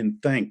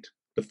 and thanked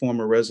the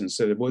former residents.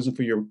 Said it wasn't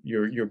for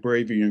your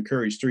bravery, your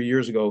courage 3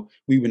 years ago,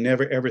 we would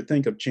never ever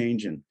think of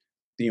changing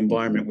the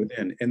environment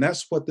within. And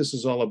that's what this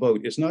is all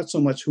about. It's not so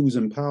much who's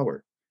in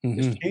power;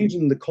 it's Mhm.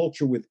 changing the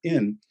culture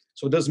within.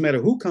 So it doesn't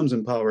matter who comes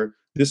in power.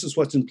 This is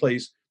what's in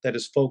place that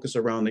is focused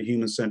around the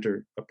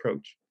human-centered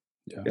approach.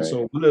 Yeah. And Right.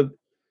 so one of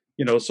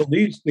so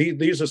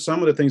these are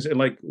some of the things that,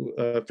 like,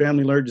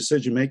 family-led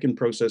decision-making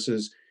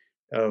processes,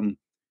 um,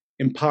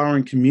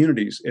 empowering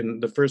communities.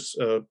 And the first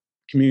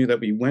community that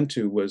we went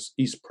to was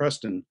East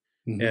Preston,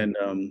 Mhm.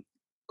 and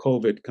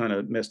COVID kind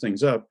of messed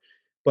things up.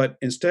 But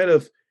instead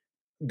of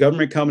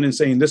government coming and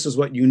saying, this is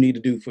what you need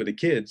to do for the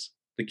kids,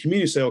 the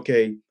community say,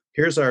 okay,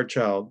 here's our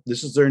child,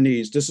 this is their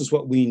needs, this is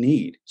what we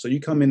need. So you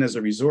come in as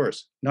a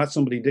resource, not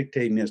somebody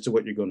dictating as to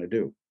what you're going to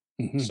do.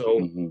 Mhm. So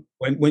Mhm.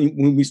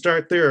 when we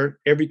start there,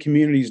 every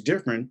community is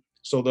different.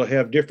 So they'll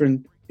have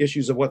different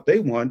issues of what they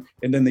want,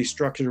 and then they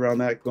structure around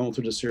that going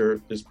through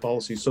this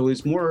policy. So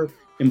it's more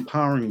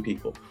empowering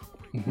people.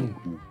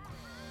 Mhm.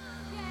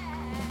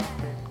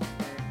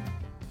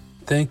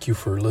 Thank you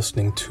for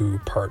listening to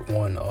part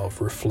 1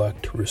 of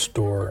Reflect,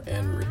 Restore,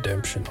 and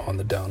Redemption on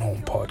the Down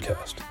Home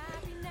podcast.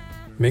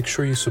 Make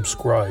sure you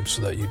subscribe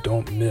so that you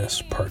don't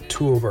miss part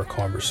 2 of our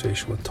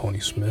conversation with Tony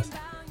Smith,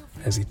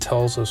 as he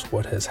tells us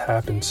what has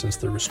happened since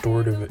the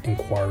Restorative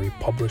Inquiry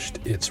published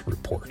its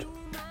report.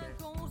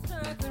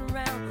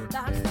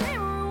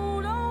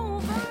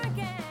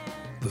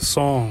 The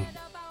song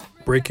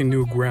Breaking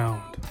New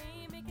Ground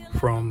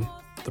from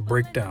The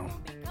Breakdown.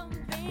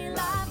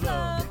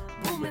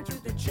 Booming through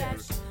the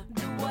chest,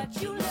 do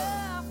what you love.